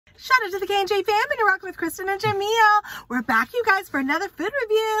Shout out to the K&J Fam, and you're rocking with Kristin and Jamil. We're back, you guys, for another food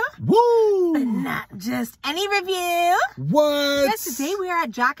review. Woo! But not just any review. What? Yes, today we are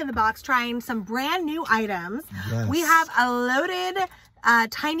at Jack in the Box trying some brand new items. Yes. We have a loaded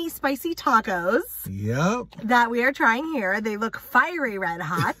tiny spicy tacos. Yep. That we are trying here. They look fiery red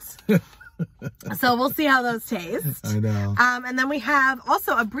hot. So we'll see how those taste. I know. And then we have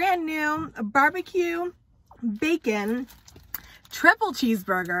also a brand new barbecue bacon triple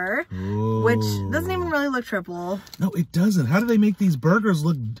cheeseburger. Ooh. Which doesn't even really look triple. No, it doesn't. How do they make these burgers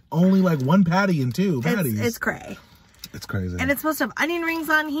look only like one patty and two patties? It's cray. It's crazy. And it's supposed to have onion rings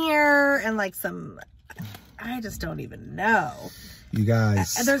on here and like some, I just don't even know. You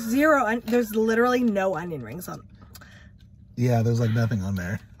guys. There's literally no onion rings on. Yeah, there's like nothing on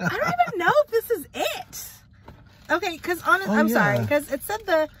there. I don't even know if this is it. Okay, because I'm sorry, because it said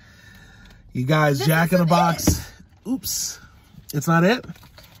the. You guys, Jack in the Box. Oops. It's not it?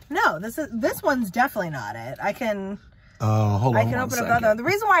 No, this one's definitely not it. I can. Oh, hold on. I can open up the other. The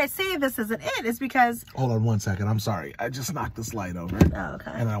reason why I say this isn't it is because. Hold on 1 second. I'm sorry. I just knocked this light over. Oh,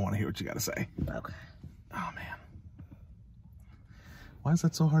 okay. And I want to hear what you got to say. Okay. Oh, man. Why is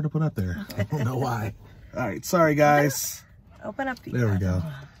that so hard to put up there? I don't know why. All right. Sorry, guys. Open up the. There we go.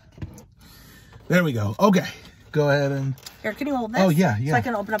 There we go. Okay. Go ahead and. Here, can you hold this? Oh, yeah. So I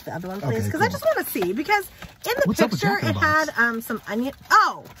can open up the other one, please? Because Okay, cool. I just want to see. Because in the picture, it had some onion.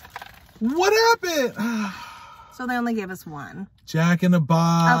 Oh! What happened? So they only gave us one. Jack in the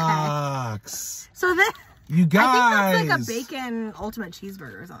Box. Okay. So this. You guys. I think that's like a bacon ultimate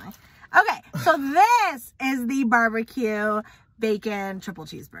cheeseburger or something. Okay. So this is the barbecue bacon triple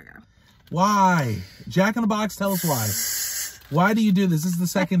cheeseburger. Why? Jack in the Box, tell us why. Why do you do this? This is the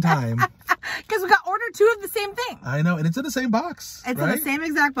second time. Because we got ordered two of the same thing. I know, and it's in the same box. It's in the same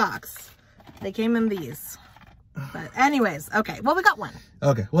exact box. They came in these. But anyways, okay. Well, we got one.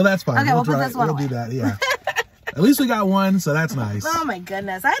 Okay, well, that's fine. Okay, we'll put this one away. We'll do that, yeah. At least we got one, so that's nice. Oh, my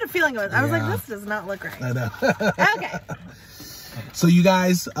goodness. I had a feeling I was like, this does not look right. I know. Okay. So, you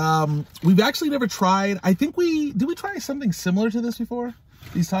guys, we've actually never tried. I think did we try something similar to this before?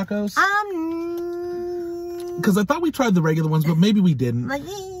 These tacos? Because I thought we tried the regular ones, but maybe we didn't. Like,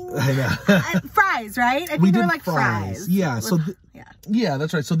 I know. Fries, right? I think they're like fries. Yeah. So yeah,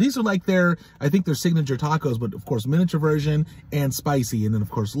 that's right. So these are like I think they're signature tacos, but of course miniature version and spicy, and then of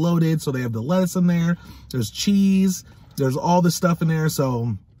course loaded. So they have the lettuce in there. There's cheese. There's all this stuff in there.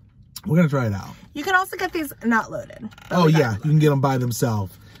 So we're gonna try it out. You can also get these not loaded. Oh yeah, you can get them by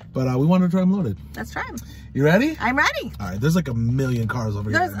themselves. But we want to try them loaded. Let's try them. You ready? I'm ready. All right. There's like a million cars over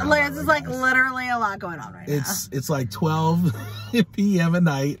here. There's like literally a lot going on right now. It's like 12 p.m. at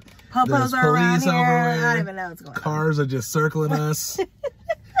night. Popos are around here. I don't even know what's going on. Cars are just circling us.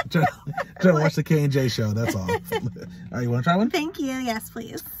 trying to watch the K&J show. That's all. All right, you want to try one? Thank you. Yes,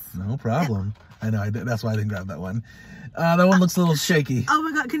 please. No problem. I know. That's why I didn't grab that one. That one looks a little shaky. Oh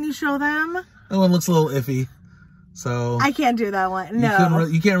my God! Can you show them? That one looks a little iffy. So I can't do that one. No,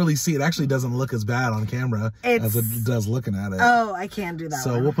 you can't really see. It actually doesn't look as bad on camera as it does looking at it. Oh, I can't do that.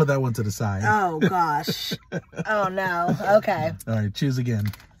 So we'll put that one to the side. Oh gosh. Oh no. Okay. All right, choose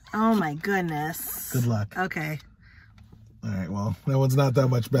again. Oh my goodness. Good luck. Okay. All right. Well, that one's not that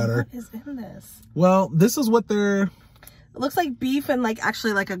much better. What is in this? Well, this is what they're. It looks like beef and like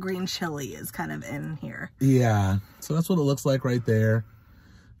actually like a green chili is kind of in here. Yeah. So that's what it looks like right there.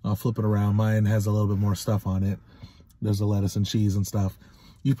 I'll flip it around. Mine has a little bit more stuff on it. There's the lettuce and cheese and stuff.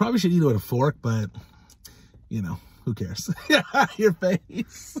 You probably should eat it with a fork, but, you know, who cares? Your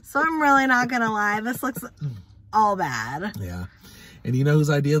face. So I'm really not going to lie. This looks all bad. Yeah. And you know whose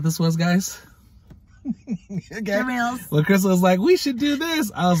idea this was, guys? Okay. Jamil's. Well, Chris was like, we should do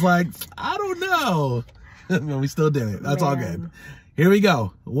this. I was like, I don't know. But we still did it. That's all good. Here we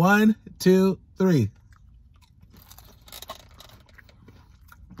go. 1, 2, 3.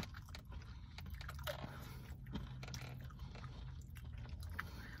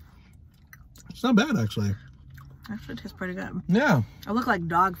 It's not bad, actually. Actually, it tastes pretty good. Yeah. I look like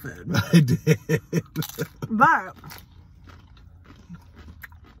dog food. I did. But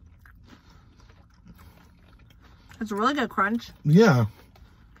it's a really good crunch. Yeah.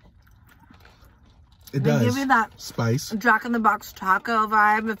 It does. They give you that spice. Jack in the Box taco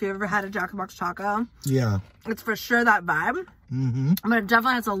vibe. If you ever had a Jack in the Box taco. Yeah. It's for sure that vibe. Mm-hmm. But it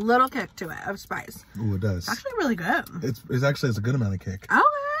definitely has a little kick to it of spice. Oh, it does. It's actually really good. It actually has a good amount of kick. Okay.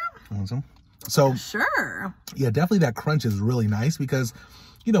 Want some? So sure. Yeah, definitely that crunch is really nice because,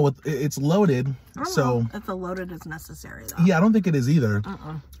 you know, it's loaded. So if the loaded is necessary though. Yeah, I don't think it is either.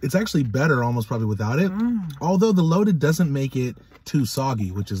 It's actually better almost probably without it. Although the loaded doesn't make it too soggy,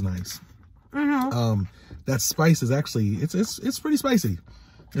 which is nice. That spice is actually it's pretty spicy.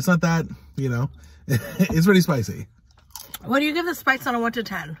 It's not that, you know, it's pretty spicy. What do you give the spice on a 1 to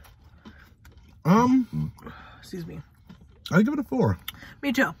 10? Excuse me. I'd give it a 4.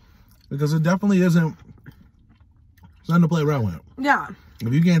 Me too. Because it definitely isn't something to play around with. Yeah.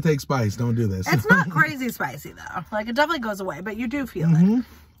 If you can't take spice, don't do this. It's not crazy spicy though. Like it definitely goes away, but you do feel it.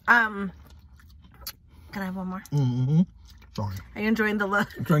 Can I have one more? Sorry. Are you enjoying the load?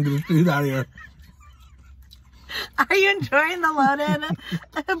 I'm trying to get this food out of here. Are you enjoying the loaded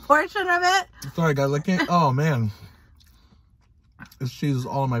portion of it? Sorry guys, I can't. Oh man. This cheese is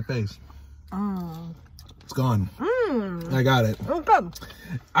all in my face. It's gone. I got it. Oh, good.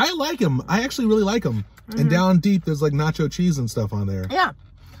 I like them. I actually really like them. And down deep, there's like nacho cheese and stuff on there. Yeah.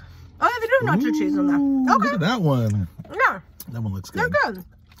 Oh, yeah, they do have nacho cheese in there. Okay. Look at that one. Yeah. That one looks good. They're good.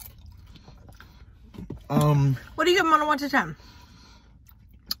 What do you give them on a 1 to 10?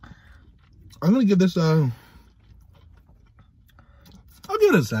 I'm gonna give this I'll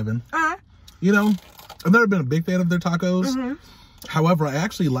give it a 7. You know, I've never been a big fan of their tacos. However, I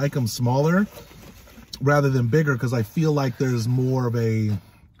actually like them smaller rather than bigger because I feel like there's more of a,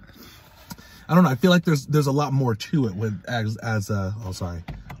 I don't know, I feel like there's a lot more to it with oh sorry.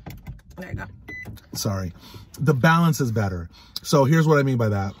 There you go. Sorry. The balance is better. So here's what I mean by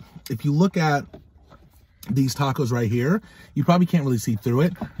that. If you look at these tacos right here, you probably can't really see through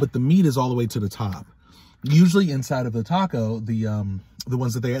it, but the meat is all the way to the top. Usually inside of the taco, the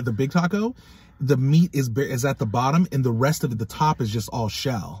ones that they had, the big taco, the meat is at the bottom and the rest of it, the top is just all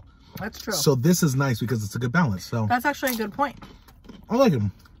shell. That's true. So this is nice because it's a good balance. So that's actually a good point. I like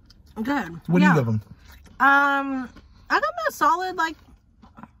them. Good. What do you give them? I got them a solid like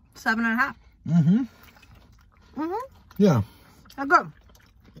 7.5. Yeah. They're good.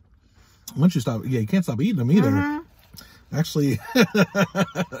 Once you stop, you can't stop eating them either. Actually,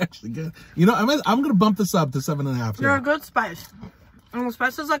 actually good. You know, I'm gonna bump this up to 7.5. They're a good spice. And the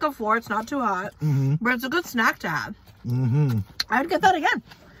spice is like a 4. It's not too hot, but it's a good snack to have. I'd get that again.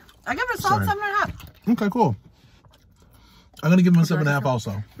 I give it a solid 7.5. Okay, cool. I'm gonna give them a 7.5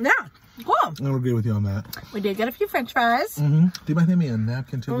 also. Yeah, cool. I'm gonna agree with you on that. We did get a few French fries. Do you mind handing me a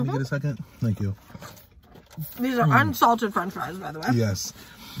napkin too when you get a second? Thank you. These are unsalted French fries, by the way. Yes.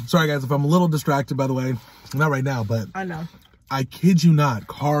 Sorry guys if I'm a little distracted, by the way. Not right now, but I know. I kid you not,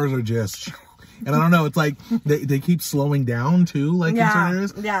 cars are just, and I don't know, it's like they keep slowing down too, like in certain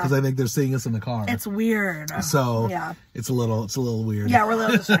areas. Yeah. Because I think they're seeing us in the car. It's weird. So yeah, it's a little weird. Yeah, we're a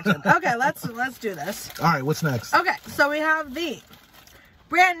little distracted. Okay, let's do this. All right, what's next? Okay, so we have the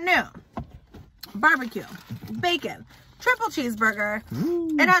brand new barbecue bacon triple cheeseburger.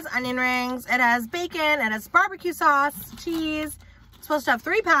 It has onion rings, it has bacon, it has barbecue sauce, cheese. It's supposed to have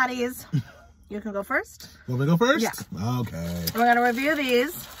 3 patties. You can go first. Want me to go first? Yeah. Okay. We're going to review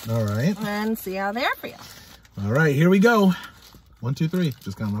these. All right. And see how they are for you. All right, here we go. 1, 2, 3.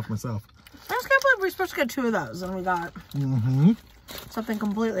 Just counting off myself. I just can't believe we're supposed to get 2 of those and we got something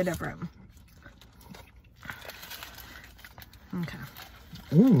completely different. Okay.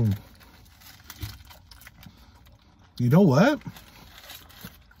 Ooh. You know what?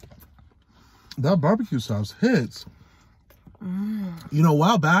 That barbecue sauce hits. You know, a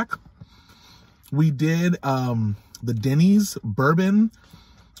while back, we did the Denny's bourbon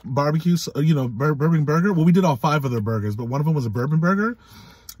barbecue, bourbon burger. Well, we did all 5 of their burgers, but one of them was a bourbon burger.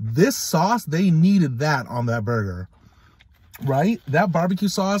 This sauce, they needed that on that burger, right? That barbecue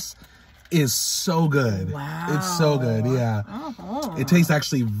sauce is so good. Wow. It's so good, yeah. It tastes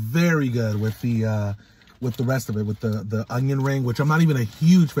actually very good with the rest of it, with the onion ring, which I'm not even a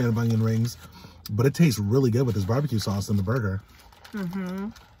huge fan of onion rings, but it tastes really good with this barbecue sauce in the burger.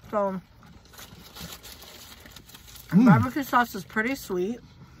 So, barbecue sauce is pretty sweet.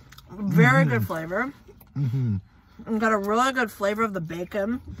 Very good flavor. And got a really good flavor of the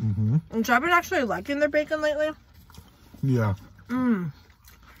bacon. And so I've been actually liking their bacon lately. Yeah. The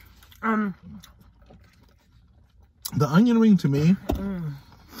onion ring to me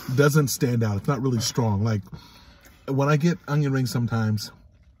doesn't stand out. It's not really strong. Like when I get onion rings sometimes,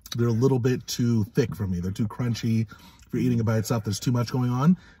 they're a little bit too thick for me. They're too crunchy. If you're eating it by itself, there's too much going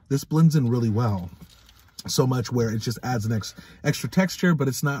on. This blends in really well. So much where it just adds an extra texture, but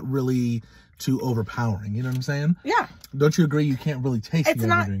it's not really too overpowering. You know what I'm saying? Yeah. Don't you agree? You can't really taste the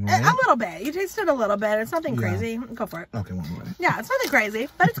onion ring, right? A little bit. You taste it a little bit. It's nothing crazy. Go for it. Okay, one more. Yeah, it's nothing crazy,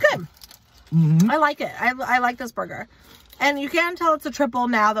 but it's good. I like it. I like this burger. And you can tell it's a triple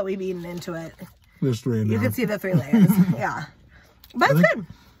now that we've eaten into it. There's 3 in there. You can see the 3 layers. Yeah. But it's good.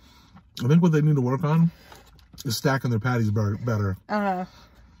 I think what they need to work on is stacking their patties better.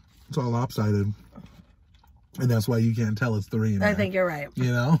 It's all lopsided. And that's why you can't tell it's 3 in there. I think you're right.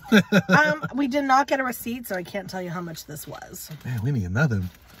 You know? We did not get a receipt, so I can't tell you how much this was. Man, we need nothing.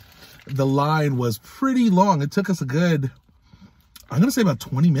 The line was pretty long. It took us a good, I'm going to say about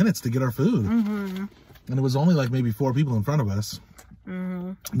 20 minutes to get our food. And it was only like maybe 4 people in front of us.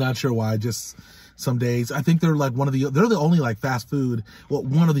 Not sure why, just some days. I think they're like they're the only like fast food, well,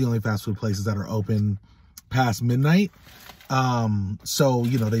 one of the only fast food places that are open past midnight. So,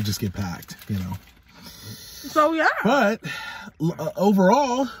 you know, they just get packed, you know. So, yeah. But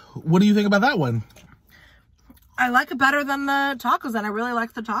overall, what do you think about that one? I like it better than the tacos, and I really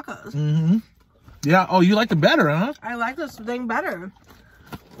like the tacos. Yeah. Oh, you like it better, huh? I like this thing better.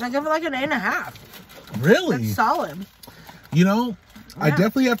 I give it like an 8.5. Really? It's solid. You know, I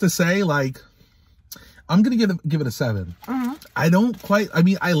definitely have to say, like, I'm going to give it a 7. I don't quite, I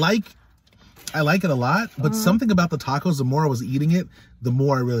mean, I like it a lot, but something about the tacos, the more I was eating it, the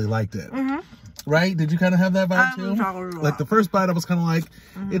more I really liked it. Right? Did you kind of have that vibe too? Like the first bite, I was kind of like,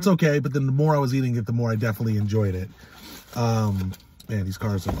 it's okay. But then the more I was eating it, the more I definitely enjoyed it. Man, these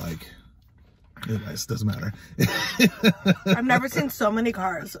cars are like, anyways, doesn't matter. I've never seen so many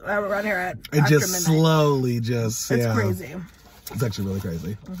cars around here at it just midnight. Slowly just, it's crazy. It's actually really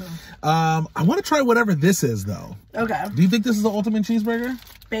crazy. I want to try whatever this is, though. Okay. Do you think this is the ultimate cheeseburger?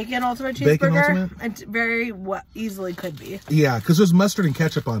 Bacon ultimate cheeseburger? Bacon ultimate? It very easily could be. Yeah, because there's mustard and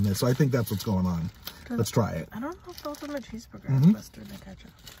ketchup on this, so I think that's what's going on. Let's try it. I don't know if the ultimate cheeseburger has mustard and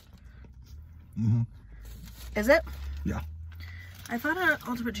ketchup. Is it? Yeah. I thought an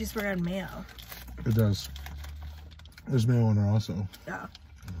ultimate cheeseburger had mayo. It does. There's mayo on there also. Yeah.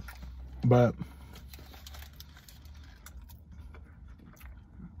 But...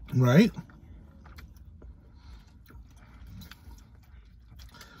 right?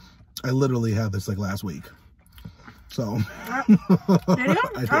 I literally had this like last week. So. Did you?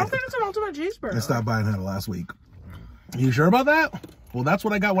 I don't think it's an ultimate cheeseburger. I stopped by and had it last week. You sure about that? Well, that's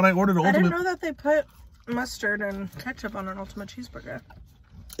what I got when I ordered an ultimate. I didn't know that they put mustard and ketchup on an ultimate cheeseburger.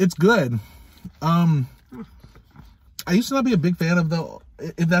 It's good. I used to not be a big fan of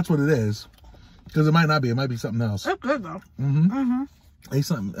if that's what it is. Because it might not be. It might be something else. It's good though. I used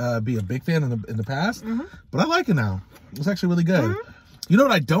to be a big fan in the past, but I like it now. It's actually really good. You know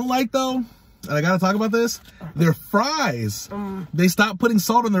what I don't like though? And I gotta talk about this. Their fries. They stopped putting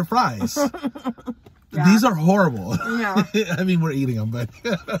salt on their fries. These are horrible. Yeah. I mean, we're eating them, but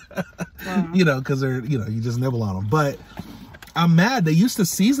you know, because they're, you know, you just nibble on them. But I'm mad. They used to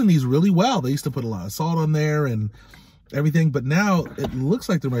season these really well. They used to put a lot of salt on there and everything, but now it looks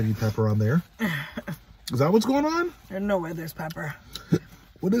like there might be pepper on there. Is that what's going on? There's no way there's pepper.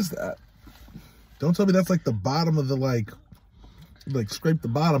 What is that? Don't tell me that's like the bottom of the like scrape the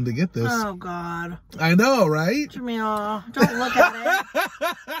bottom to get this. Oh God. I know, right? Jamil, don't look at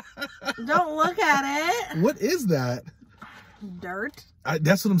it. Don't look at it. What is that? Dirt.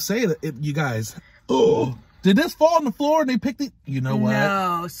 That's what I'm saying. You guys. Oh, did this fall on the floor and they picked it? You know what?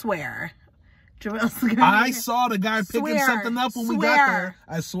 No, swear. I saw the guy picking something up when we got there.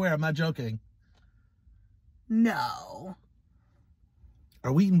 I swear, I'm not joking. No.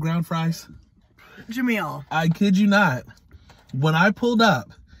 Are we eating ground fries? Jamil. I kid you not. When I pulled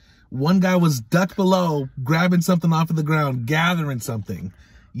up, one guy was ducked below, grabbing something off of the ground, gathering something.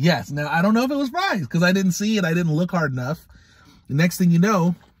 Yes. Now, I don't know if it was fries because I didn't see it. I didn't look hard enough. The next thing you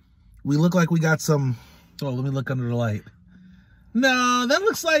know, we look like we got some... Oh, let me look under the light. No, that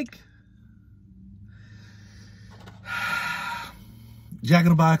looks like... Jack in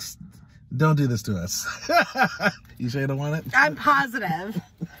the Box, don't do this to us. You sure you don't want it? I'm positive.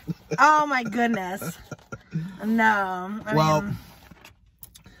 Oh my goodness. No.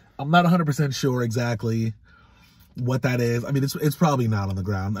 I'm not 100% sure exactly what that is. I mean, it's probably not on the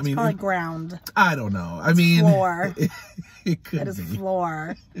ground. I mean, it's probably ground. I don't know. I mean, floor. It could be. It is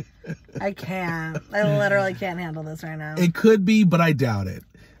floor. I can't. I literally can't handle this right now. It could be, but I doubt it.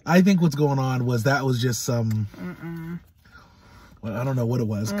 I think what's going on was that was just some... Well, I don't know what it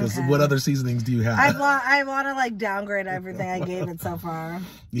was, because what other seasonings do you have? I want to, like, downgrade everything I gave it so far.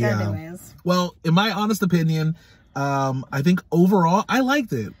 Yeah. Anyways. Well, in my honest opinion, I think overall, I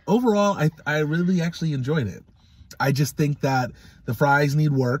liked it. Overall, I really actually enjoyed it. I just think that the fries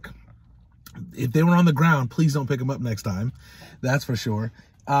need work. If they were on the ground, please don't pick them up next time. That's for sure.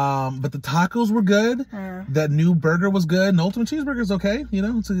 But the tacos were good. That new burger was good. And the ultimate cheeseburger is okay. You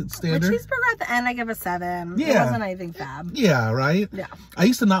know, it's a standard. The cheeseburger at the end, I give a 7. Yeah. It wasn't anything fab. Yeah, right? Yeah. I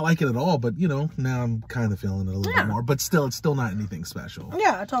used to not like it at all, but, you know, now I'm kind of feeling it a little bit more. But still, it's still not anything special.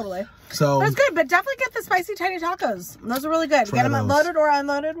 Yeah, totally. So that's good, but definitely get the spicy tiny tacos. Those are really good. Get them loaded or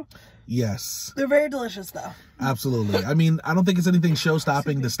unloaded. Yes. They're very delicious, though. Absolutely. I mean, I don't think it's anything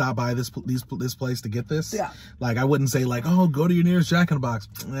show-stopping to stop by this place to get this. Yeah. Like, I wouldn't say, like, oh, go to your nearest Jack in the Box.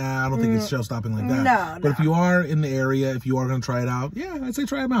 Nah, I don't think it's show-stopping like that. No, But if you are in the area, if you are going to try it out, yeah, I'd say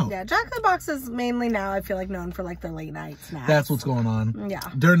try them out. Yeah, Jack in the Box is mainly now, I feel like, known for, like, the late night snacks. That's what's going on. Yeah.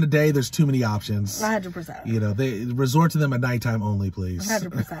 During the day, there's too many options. 100%. You know, they resort to them at nighttime only, please.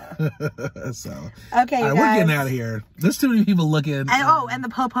 100%. So. Okay, all right, we're getting out of here. There's too many people looking. And the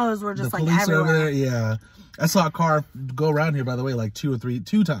popos were just, like, police everywhere. over there, yeah. I saw a car go around here, by the way, like two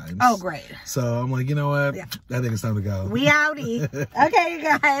times. Oh, great. So I'm like, you know what? Yeah. I think it's time to go. We outie. Okay, you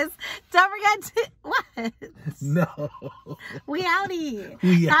guys. Don't forget to... What? No. We outie.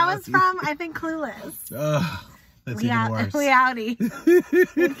 That was from, I think, Clueless. That's even worse. We outie.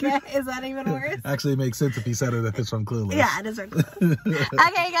 Okay, is that even worse? Actually, it makes sense if he said it if it's from Clueless. Yeah, it is from Clueless.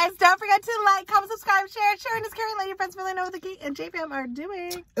 Okay, you guys, don't forget to like, comment, subscribe, share. Sharing is caring. Let your friends really know what the K&J Fam are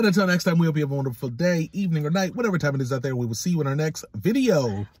doing. And until next time, we hope you have a wonderful day, evening, or night, whatever time it is out there. We will see you in our next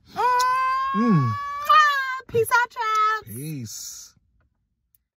video. Peace out, chaps. Peace.